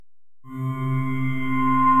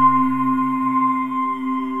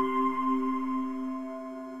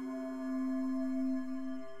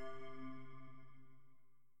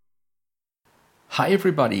Hi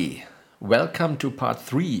everybody, welcome to part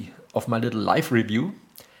 3 of my little life review,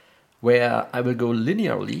 where I will go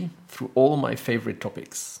linearly through all my favorite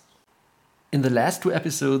topics. In the last 2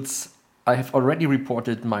 episodes, I have already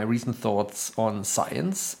reported my recent thoughts on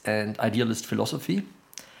science and idealist philosophy.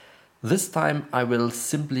 This time I will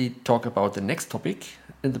simply talk about the next topic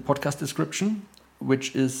in the podcast description,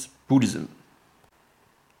 which is Buddhism.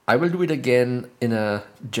 I will do it again in a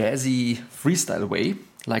jazzy freestyle way,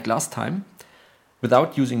 like last time,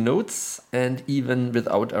 without using notes and even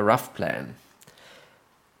without a rough plan.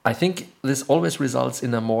 I think this always results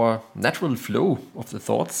in a more natural flow of the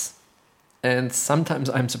thoughts, and sometimes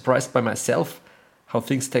I'm surprised by myself how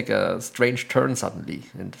things take a strange turn suddenly,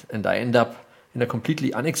 and I end up in a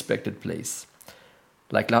completely unexpected place,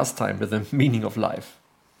 like last time with the meaning of life.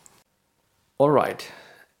 Alright,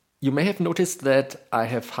 you may have noticed that I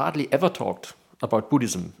have hardly ever talked about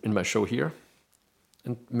Buddhism in my show here.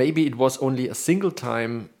 And maybe it was only a single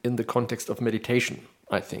time in the context of meditation,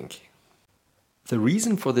 I think. The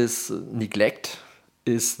reason for this neglect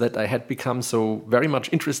is that I had become so very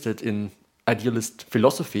much interested in idealist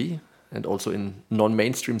philosophy and also in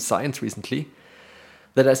non-mainstream science recently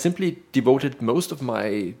that I simply devoted most of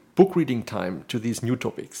my book reading time to these new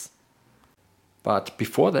topics. But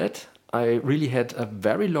before that, I really had a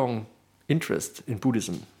very long interest in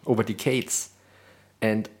Buddhism over decades,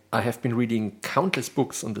 and I have been reading countless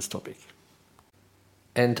books on this topic.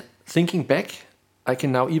 And thinking back, I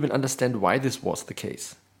can now even understand why this was the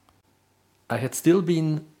case. I had still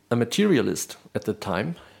been a materialist at the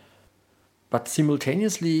time, but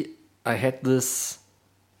simultaneously I had this,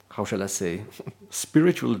 how shall I say,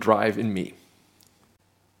 spiritual drive in me.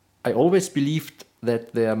 I always believed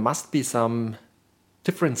that there must be some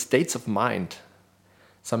different states of mind,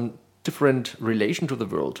 some different relation to the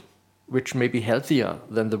world, which may be healthier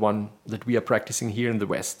than the one that we are practicing here in the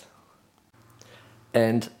West.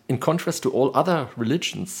 And in contrast to all other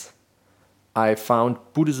religions, I found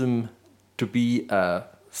Buddhism to be a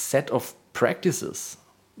set of practices,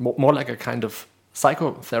 more like a kind of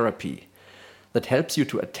psychotherapy that helps you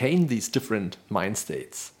to attain these different mind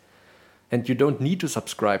states. And you don't need to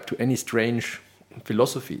subscribe to any strange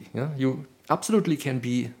philosophy. Yeah? You absolutely can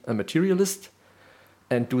be a materialist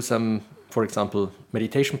and do some, for example,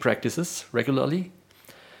 meditation practices regularly,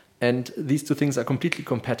 and these two things are completely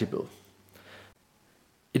compatible.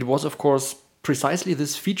 It was, of course, precisely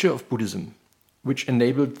this feature of Buddhism which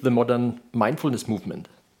enabled the modern mindfulness movement,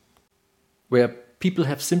 where people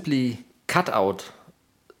have simply cut out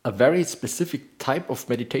a very specific type of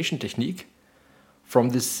meditation technique from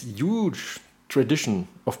this huge tradition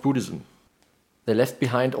of Buddhism. They left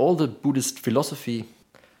behind all the Buddhist philosophy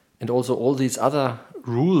and also all these other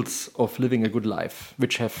rules of living a good life,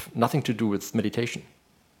 which have nothing to do with meditation.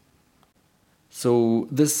 So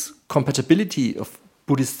this compatibility of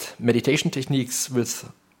Buddhist meditation techniques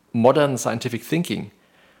with modern scientific thinking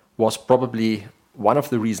was probably one of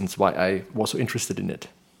the reasons why I was so interested in it.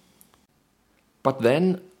 But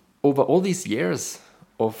then, over all these years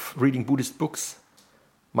of reading Buddhist books,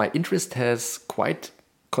 my interest has quite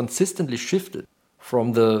consistently shifted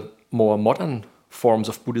from the more modern forms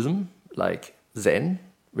of Buddhism, like Zen,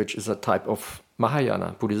 which is a type of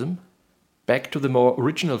Mahayana Buddhism, back to the more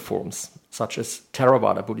original forms, such as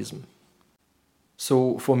Theravada Buddhism.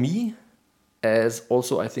 So for me, as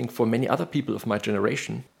also I think for many other people of my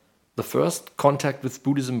generation, the first contact with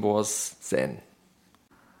Buddhism was Zen.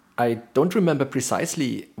 I don't remember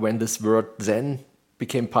precisely when this word Zen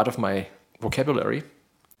became part of my vocabulary.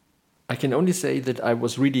 I can only say that I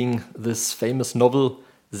was reading this famous novel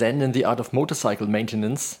Zen and the Art of Motorcycle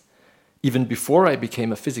Maintenance even before I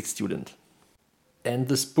became a physics student. And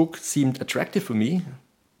this book seemed attractive for me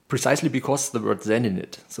precisely because the word Zen in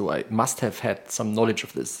it, so I must have had some knowledge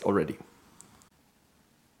of this already.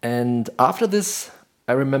 And after this,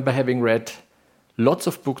 I remember having read lots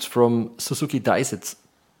of books from Suzuki Daisetsu,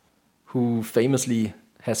 who famously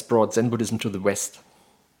has brought Zen Buddhism to the West.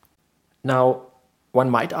 Now,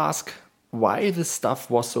 one might ask why this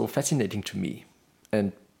stuff was so fascinating to me,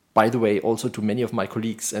 and by the way, also to many of my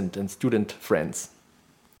colleagues and student friends.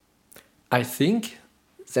 I think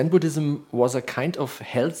Zen Buddhism was a kind of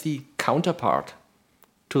healthy counterpart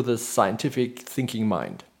to the scientific thinking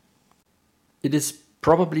mind. It is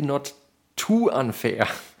probably not too unfair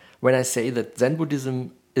when I say that Zen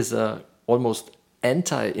Buddhism is a almost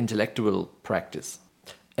anti-intellectual practice.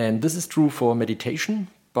 And this is true for meditation,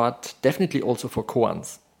 but definitely also for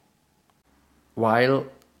koans. While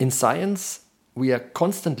in science, we are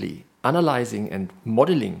constantly analyzing and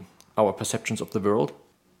modeling our perceptions of the world,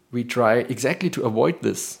 we try exactly to avoid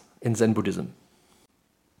this in Zen Buddhism.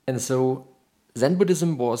 And so Zen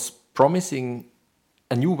Buddhism was promising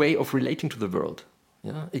a new way of relating to the world.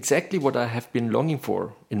 Yeah, exactly what I have been longing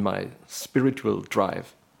for in my spiritual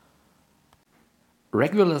drive.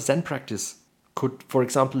 Regular Zen practice could, for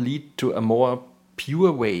example, lead to a more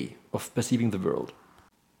pure way of perceiving the world.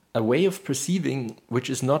 A way of perceiving which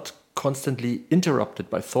is not constantly interrupted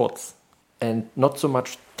by thoughts and not so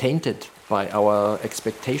much tainted by our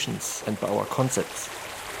expectations and by our concepts.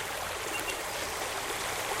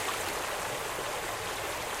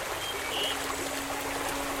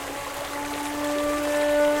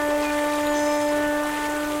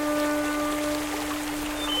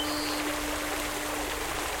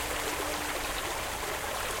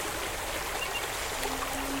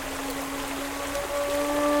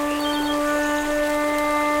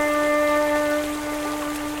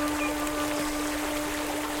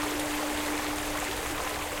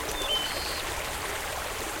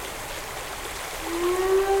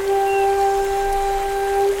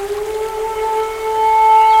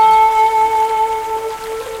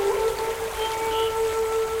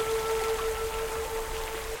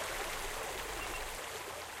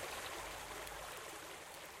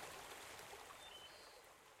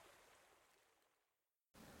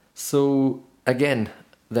 So again,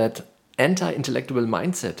 that anti-intellectual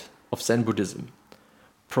mindset of Zen Buddhism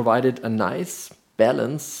provided a nice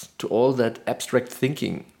balance to all that abstract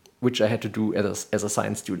thinking which I had to do as a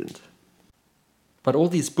science student. But all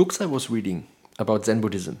these books I was reading about Zen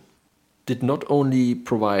Buddhism did not only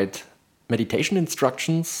provide meditation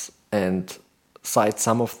instructions and cite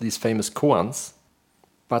some of these famous koans,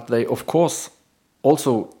 but they of course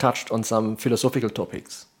also touched on some philosophical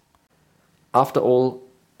topics. After all,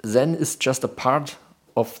 Zen is just a part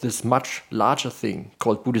of this much larger thing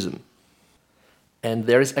called Buddhism. And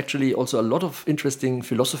there is actually also a lot of interesting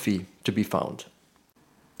philosophy to be found.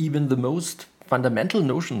 Even the most fundamental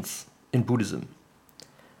notions in Buddhism,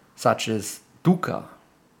 such as dukkha,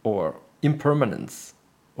 or impermanence,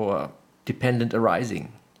 or dependent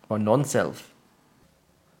arising, or non-self,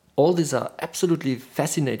 all these are absolutely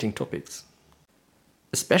fascinating topics,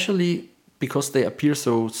 especially because they appear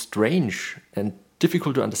so strange and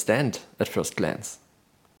difficult to understand at first glance.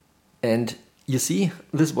 And you see,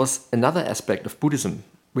 this was another aspect of Buddhism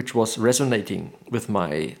which was resonating with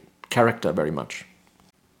my character very much.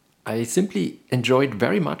 I simply enjoyed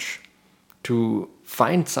very much to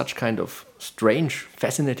find such kind of strange,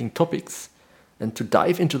 fascinating topics and to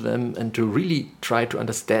dive into them and to really try to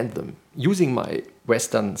understand them using my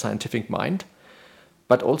Western scientific mind,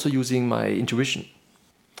 but also using my intuition.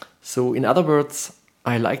 So in other words,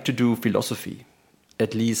 I like to do philosophy,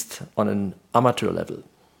 at least on an amateur level.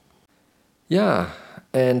 Yeah,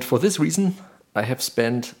 and for this reason, I have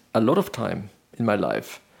spent a lot of time in my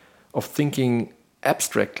life of thinking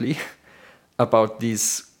abstractly about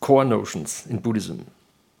these core notions in Buddhism.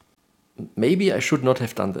 Maybe I should not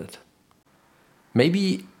have done that.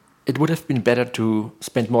 Maybe it would have been better to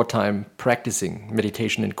spend more time practicing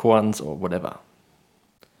meditation in koans or whatever.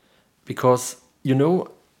 Because,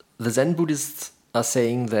 the Zen Buddhists are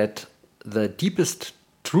saying that the deepest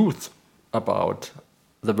truth about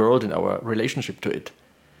the world and our relationship to it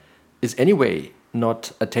is anyway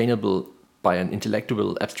not attainable by an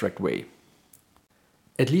intellectual abstract way.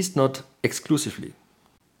 At least not exclusively.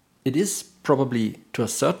 It is probably to a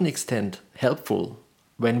certain extent helpful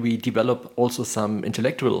when we develop also some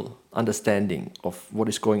intellectual understanding of what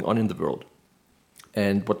is going on in the world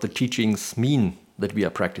and what the teachings mean that we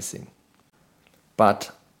are practicing.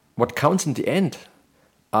 But what counts in the end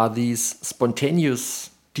are these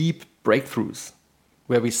spontaneous, deep breakthroughs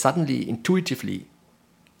where we suddenly intuitively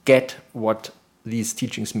get what these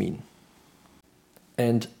teachings mean.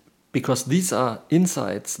 And because these are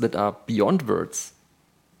insights that are beyond words,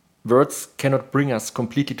 words cannot bring us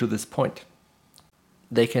completely to this point.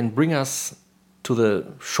 They can bring us to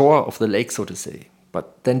the shore of the lake, so to say,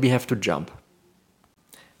 but then we have to jump.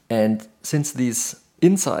 And since these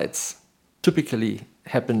insights typically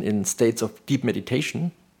happen in states of deep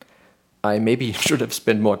meditation, I maybe should have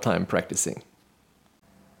spent more time practicing.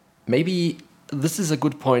 Maybe this is a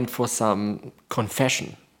good point for some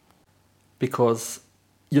confession, because,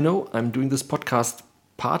 I'm doing this podcast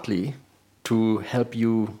partly to help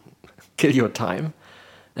you kill your time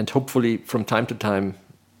and hopefully from time to time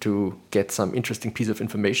to get some interesting piece of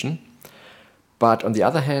information. But on the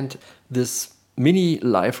other hand, this mini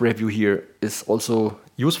live review here is also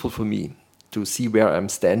useful for me to see where I'm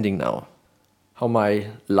standing now, how my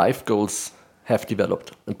life goals have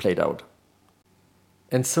developed and played out.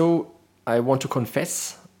 And so I want to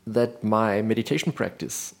confess that my meditation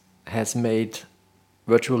practice has made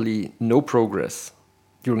virtually no progress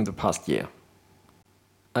during the past year.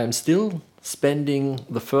 I'm still spending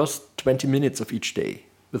the first 20 minutes of each day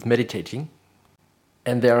with meditating,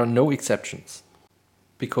 and there are no exceptions.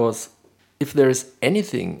 Because if there is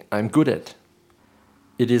anything I'm good at,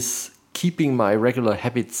 it is keeping my regular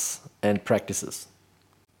habits and practices.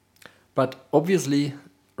 But obviously,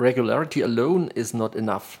 regularity alone is not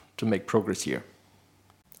enough to make progress here.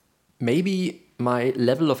 Maybe my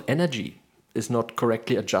level of energy is not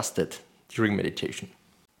correctly adjusted during meditation.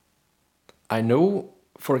 I know,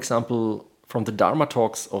 for example, from the Dharma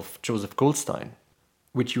talks of Joseph Goldstein,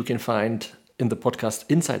 which you can find in the podcast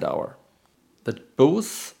Inside Hour, that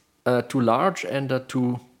both a too large and a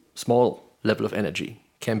too small level of energy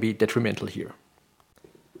can be detrimental here.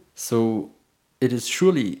 So it is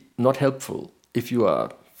surely not helpful if you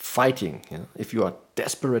are fighting, if you are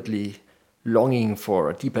desperately longing for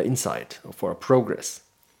a deeper insight or for a progress.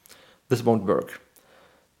 This won't work.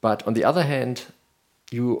 But on the other hand,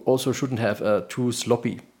 you also shouldn't have a too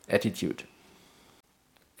sloppy attitude.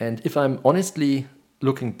 And if I'm honestly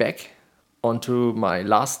looking back onto my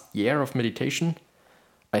last year of meditation,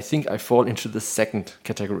 I think I fall into the second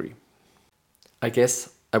category. I guess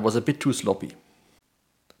I was a bit too sloppy.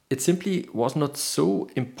 It simply was not so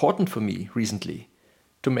important for me recently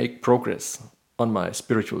to make progress on my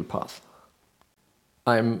spiritual path.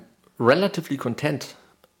 I'm relatively content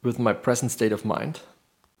with my present state of mind.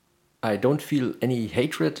 I don't feel any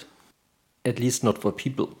hatred, at least not for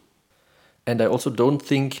people. And I also don't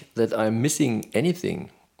think that I'm missing anything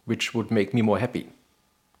which would make me more happy.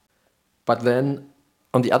 But then,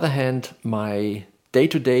 on the other hand, my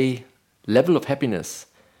day-to-day level of happiness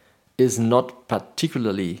is not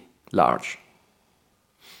particularly large.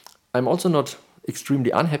 I'm also not extremely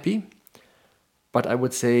unhappy, but I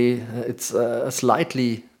would say it's a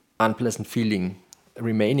slightly unpleasant feeling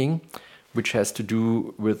remaining, which has to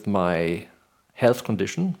do with my health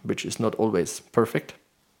condition, which is not always perfect.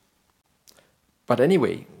 But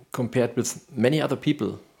anyway, compared with many other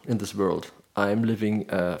people in this world, I'm living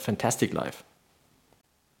a fantastic life.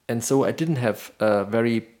 And so I didn't have a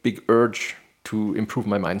very big urge to improve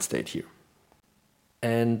my mind state here.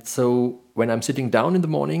 And so when I'm sitting down in the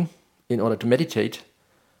morning in order to meditate,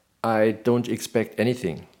 I don't expect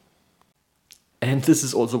anything. And this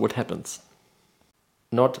is also what happens.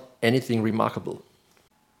 Not anything remarkable.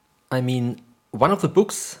 I mean, one of the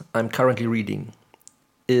books I'm currently reading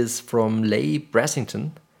is from Leigh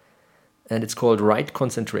Brassington, and it's called Right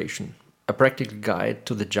Concentration, a practical guide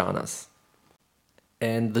to the jhanas.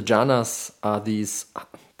 And the jhanas are these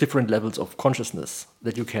different levels of consciousness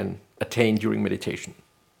that you can attain during meditation.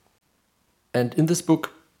 And in this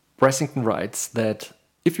book, Brassington writes that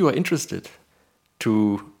if you are interested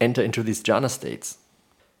to enter into these jhana states,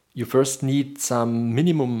 you first need some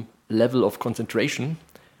minimum level of concentration,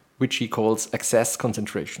 which he calls access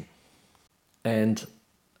concentration. And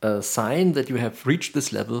a sign that you have reached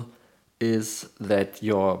this level is that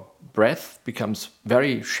your breath becomes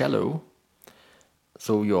very shallow,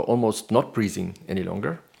 so you're almost not breathing any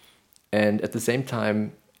longer. And at the same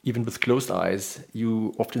time, even with closed eyes,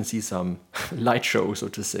 you often see some light show, so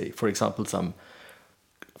to say. For example, some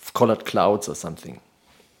colored clouds or something.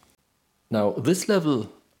 Now, this level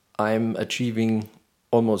I'm achieving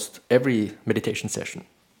almost every meditation session.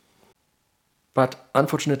 But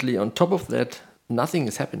unfortunately, on top of that, nothing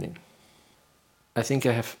is happening. I think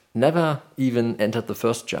I have never even entered the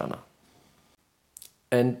first jhana.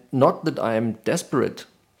 And not that I am desperate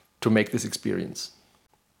to make this experience.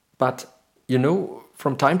 But,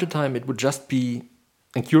 from time to time it would just be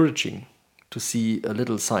encouraging to see a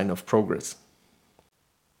little sign of progress.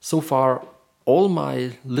 So far, all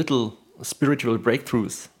my little spiritual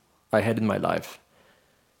breakthroughs I had in my life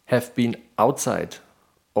have been outside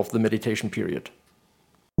of the meditation period.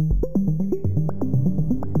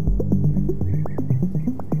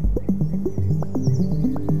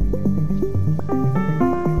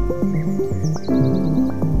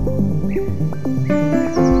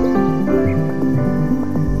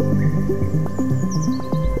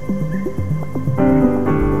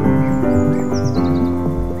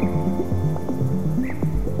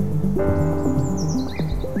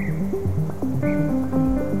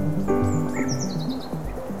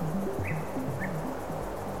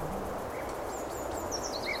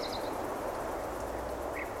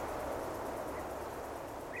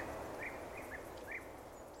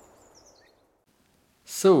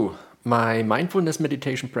 So, my mindfulness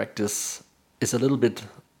meditation practice is a little bit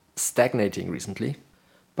stagnating recently,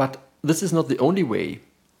 but this is not the only way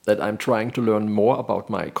that I'm trying to learn more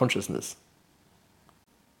about my consciousness.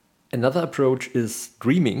 Another approach is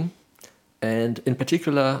dreaming, and in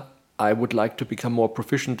particular, I would like to become more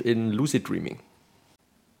proficient in lucid dreaming.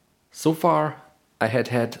 So far, I had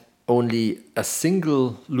had only a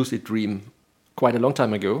single lucid dream quite a long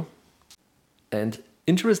time ago. And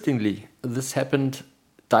interestingly, this happened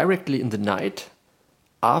directly in the night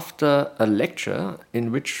after a lecture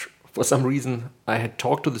in which, for some reason, I had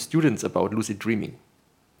talked to the students about lucid dreaming.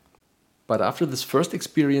 But after this first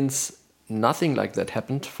experience, nothing like that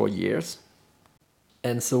happened for years.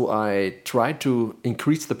 And so I tried to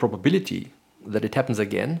increase the probability that it happens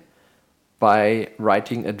again by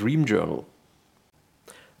writing a dream journal.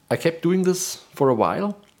 I kept doing this for a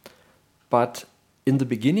while, but in the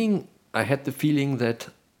beginning I had the feeling that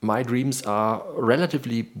my dreams are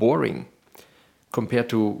relatively boring compared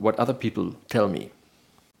to what other people tell me.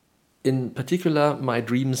 In particular, my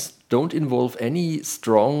dreams don't involve any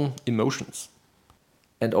strong emotions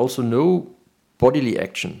and also no bodily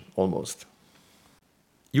action almost.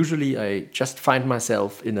 Usually I just find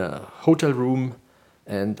myself in a hotel room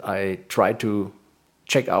and I try to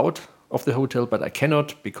check out of the hotel, but I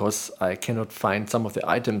cannot because I cannot find some of the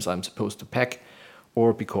items I'm supposed to pack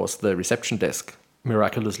or because the reception desk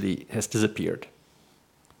miraculously has disappeared.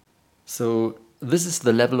 So this is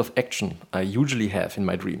the level of action I usually have in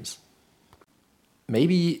my dreams.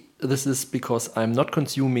 Maybe this is because I'm not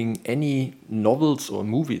consuming any novels or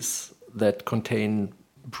movies that contain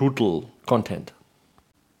brutal content.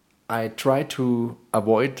 I try to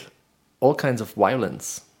avoid all kinds of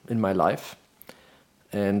violence in my life,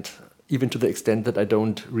 and even to the extent that I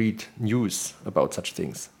don't read news about such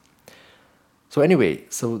things. So anyway,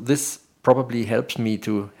 this probably helps me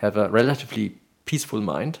to have a relatively peaceful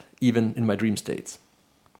mind, even in my dream states.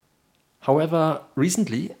 However,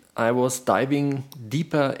 recently I was diving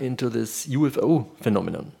deeper into this UFO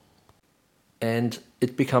phenomenon. And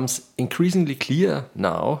it becomes increasingly clear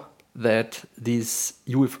now that these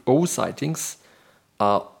UFO sightings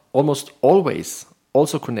are almost always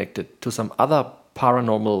also connected to some other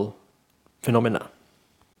paranormal phenomena.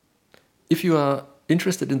 If you are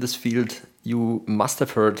interested in this field, you must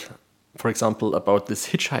have heard, for example, about this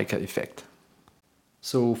hitchhiker effect.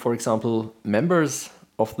 So, for example, members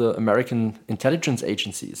of the American intelligence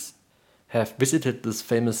agencies have visited this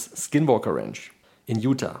famous Skinwalker Ranch in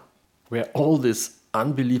Utah, where all this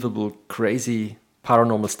unbelievable, crazy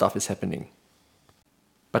paranormal stuff is happening.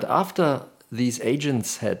 But after these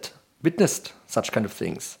agents had witnessed such kind of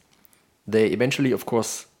things, they eventually, of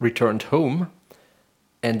course, returned home.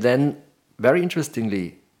 And then, very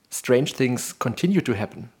interestingly, strange things continue to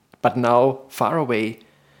happen, but now far away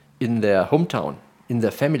in their hometown, in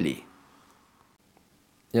their family.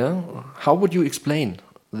 Yeah? How would you explain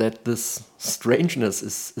that this strangeness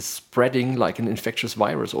is spreading like an infectious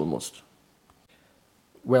virus almost?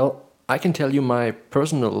 Well, I can tell you my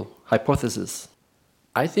personal hypothesis.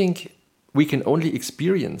 I think we can only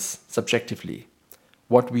experience subjectively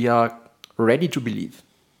what we are ready to believe,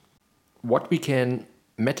 what we can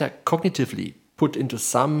metacognitively put into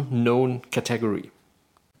some known category.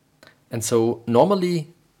 And so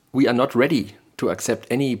normally we are not ready to accept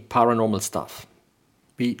any paranormal stuff.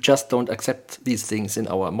 We just don't accept these things in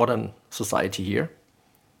our modern society here.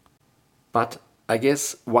 But I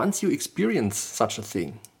guess once you experience such a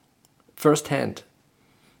thing firsthand,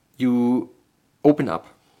 you open up.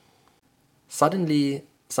 Suddenly,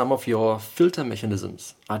 some of your filter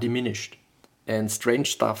mechanisms are diminished and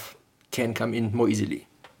strange stuff can come in more easily.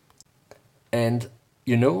 And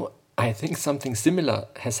I think something similar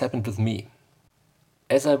has happened with me.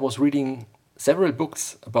 As I was reading several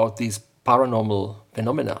books about these paranormal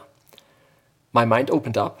phenomena, my mind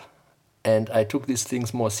opened up and I took these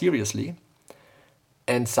things more seriously.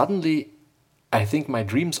 And suddenly, I think my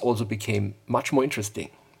dreams also became much more interesting,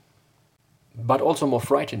 but also more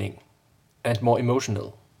frightening and more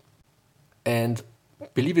emotional. And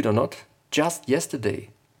believe it or not, just yesterday,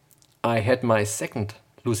 I had my second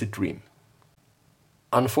lucid dream.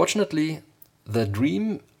 Unfortunately, the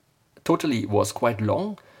dream totally was quite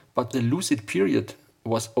long, but the lucid period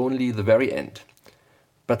was only the very end.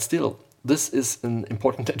 But still, this is an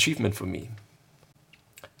important achievement for me.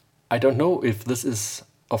 I don't know if this is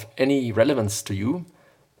of any relevance to you,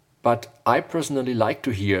 but I personally like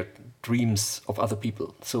to hear dreams of other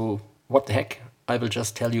people. So what the heck, I will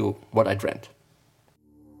just tell you what I dreamt.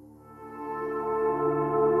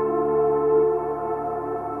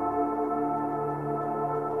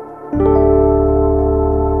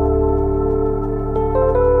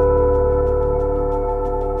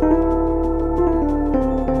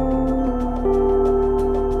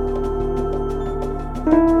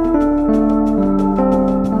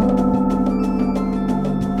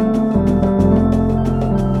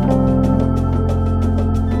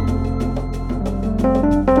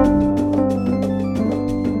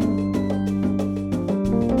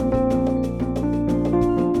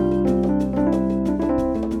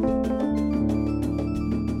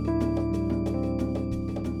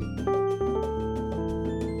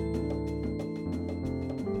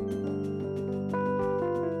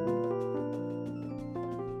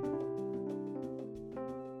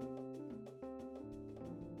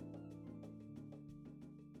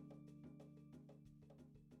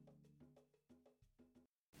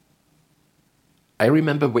 I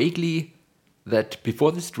remember vaguely that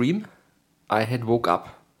before this dream, I had woke up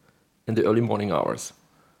in the early morning hours.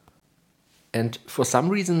 And for some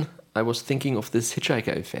reason, I was thinking of this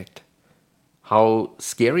hitchhiker effect. How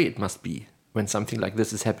scary it must be when something like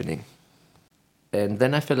this is happening. And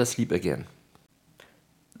then I fell asleep again.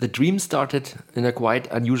 The dream started in a quite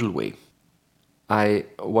unusual way. I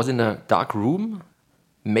was in a dark room,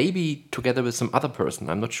 maybe together with some other person,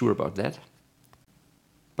 I'm not sure about that.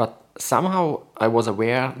 But somehow I was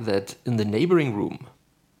aware that in the neighboring room,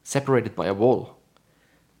 separated by a wall,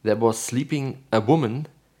 there was sleeping a woman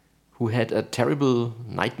who had a terrible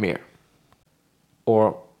nightmare.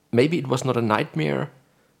 Or maybe it was not a nightmare,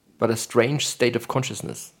 but a strange state of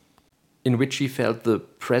consciousness, in which she felt the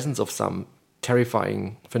presence of some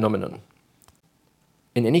terrifying phenomenon.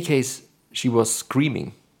 In any case, she was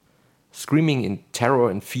screaming in terror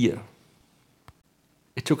and fear.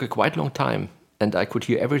 It took a quite long time, and I could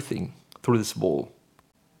hear everything through this wall.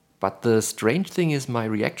 But the strange thing is my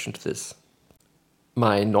reaction to this.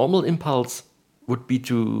 My normal impulse would be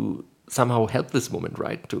to somehow help this woman,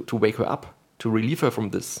 right? To wake her up, to relieve her from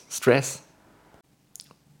this stress.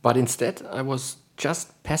 But instead, I was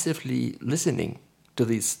just passively listening to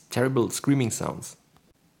these terrible screaming sounds.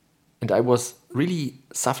 And I was really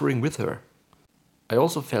suffering with her. I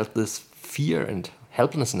also felt this fear and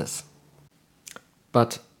helplessness.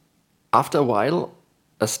 But after a while,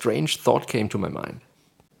 a strange thought came to my mind.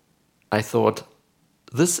 I thought,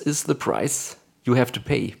 this is the price you have to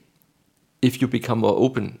pay if you become more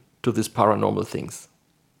open to these paranormal things.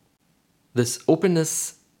 This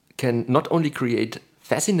openness can not only create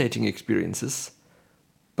fascinating experiences,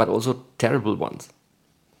 but also terrible ones.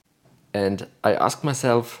 And I asked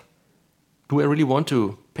myself, do I really want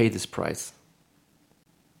to pay this price?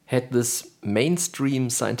 Had this mainstream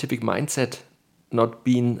scientific mindset not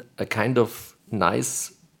been a kind of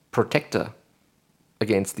nice protector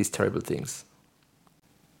against these terrible things?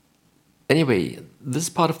 Anyway, this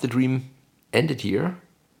part of the dream ended here,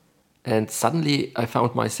 and suddenly I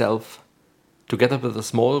found myself together with a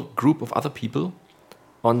small group of other people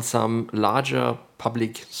on some larger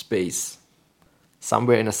public space,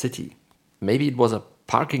 somewhere in a city. Maybe it was a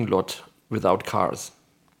parking lot without cars.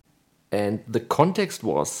 And the context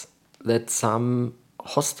was that some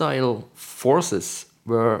hostile forces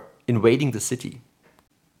were invading the city.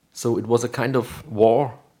 So it was a kind of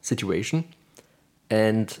war situation,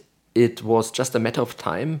 and it was just a matter of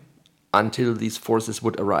time until these forces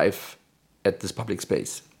would arrive at this public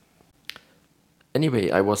space. Anyway,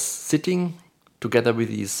 I was sitting together with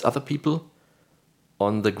these other people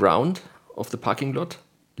on the ground of the parking lot,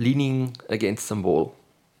 leaning against some wall.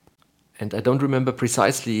 And I don't remember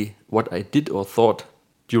precisely what I did or thought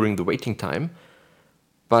during the waiting time,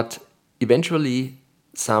 but eventually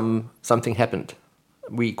something happened.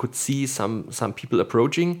 We could see some people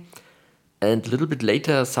approaching, and a little bit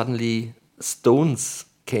later, suddenly stones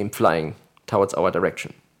came flying towards our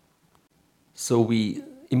direction. So we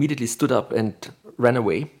immediately stood up and ran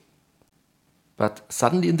away. But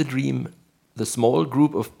suddenly in the dream, the small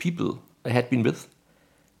group of people I had been with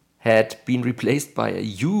had been replaced by a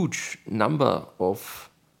huge number of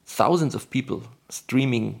thousands of people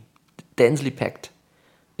streaming densely packed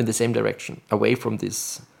in the same direction, away from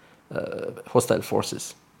these hostile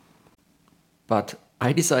forces. But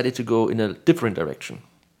I decided to go in a different direction.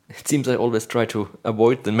 It seems I always try to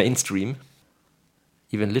avoid the mainstream,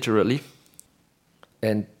 even literally.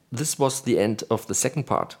 And this was the end of the second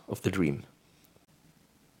part of the dream.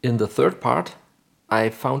 In the third part, I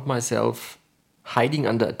found myself hiding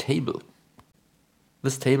under a table.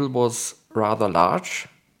 This table was rather large,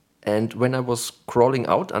 and when I was crawling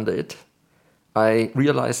out under it, I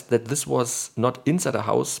realized that this was not inside a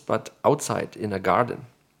house, but outside in a garden.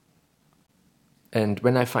 And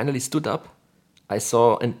when I finally stood up, I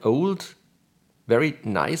saw an old, very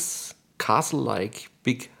nice, castle-like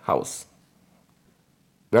big house.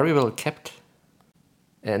 Very well kept.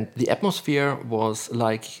 And the atmosphere was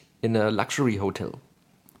like in a luxury hotel.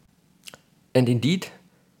 And indeed,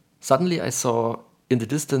 suddenly I saw in the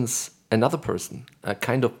distance another person, a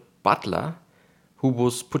kind of butler, who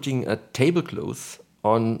was putting a tablecloth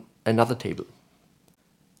on another table.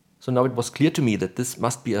 So now it was clear to me that this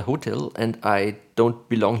must be a hotel and I don't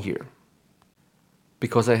belong here.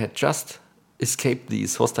 Because I had just escaped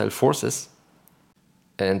these hostile forces,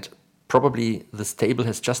 and probably this table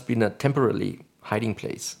has just been a temporary hiding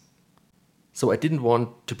place. So I didn't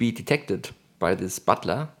want to be detected by this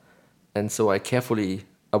butler, and so I carefully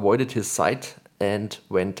avoided his sight and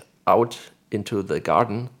went out into the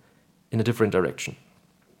garden in a different direction.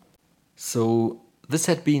 So this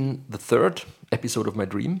had been the third episode of my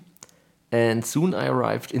dream, and soon I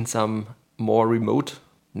arrived in some more remote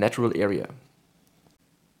natural area.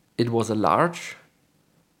 It was a large,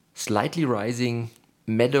 slightly rising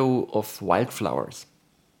meadow of wildflowers.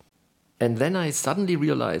 And then I suddenly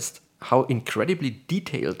realized how incredibly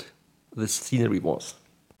detailed this scenery was.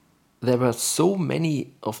 There were so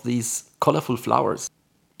many of these colorful flowers,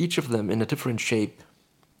 each of them in a different shape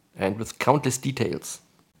and with countless details.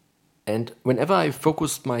 And whenever I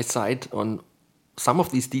focused my sight on some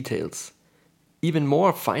of these details, even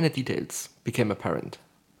more finer details became apparent.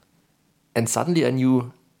 And suddenly I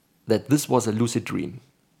knew that this was a lucid dream.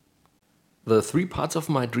 The three parts of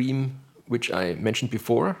my dream, which I mentioned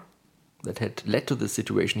before, that had led to this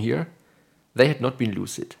situation here, they had not been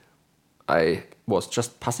lucid. I was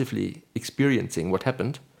just passively experiencing what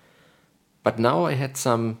happened, but now I had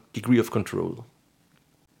some degree of control.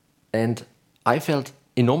 And I felt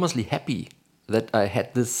enormously happy that I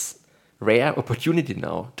had this rare opportunity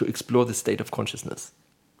now to explore the state of consciousness.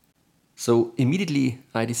 So immediately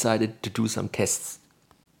I decided to do some tests.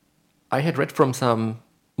 I had read from some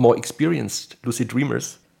more experienced lucid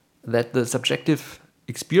dreamers that the subjective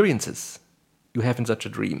experiences you have in such a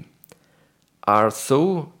dream are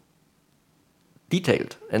so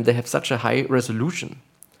detailed and they have such a high resolution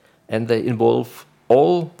and they involve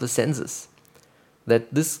all the senses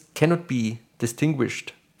that this cannot be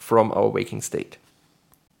distinguished from our waking state.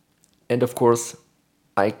 And of course,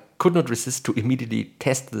 I could not resist to immediately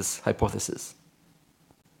test this hypothesis.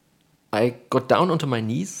 I got down onto my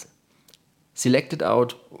knees, selected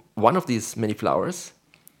out one of these many flowers,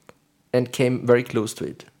 and came very close to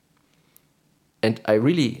it. And I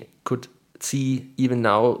really could see even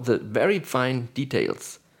now the very fine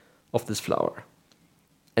details of this flower.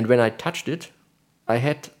 And when I touched it, I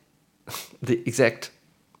had the exact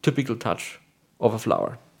typical touch of a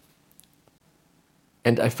flower.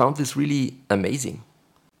 And I found this really amazing.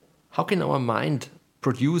 How can our mind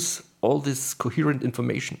produce all this coherent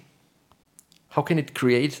information? How can it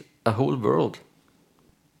create a whole world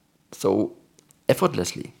so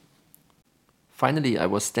effortlessly? Finally, I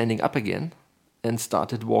was standing up again and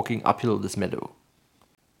started walking uphill this meadow.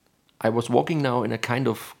 I was walking now in a kind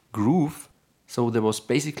of groove, so there was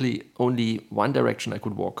basically only one direction I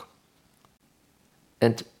could walk.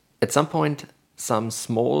 And at some point, some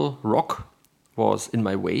small rock was in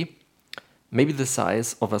my way, maybe the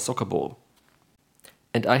size of a soccer ball.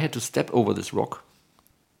 And I had to step over this rock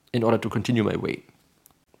in order to continue my way.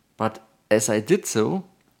 But as I did so,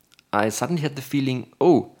 I suddenly had the feeling,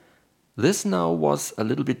 oh, this now was a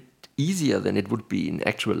little bit easier than it would be in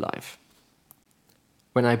actual life.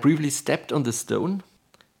 When I briefly stepped on the stone,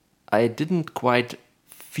 I didn't quite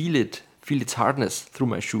feel its hardness through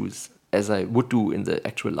my shoes as I would do in the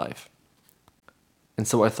actual life. And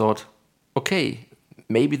so I thought, okay,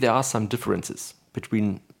 maybe there are some differences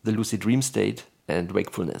between the lucid dream state and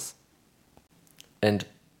wakefulness. And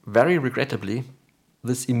very regrettably,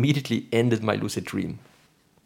 this immediately ended my lucid dream.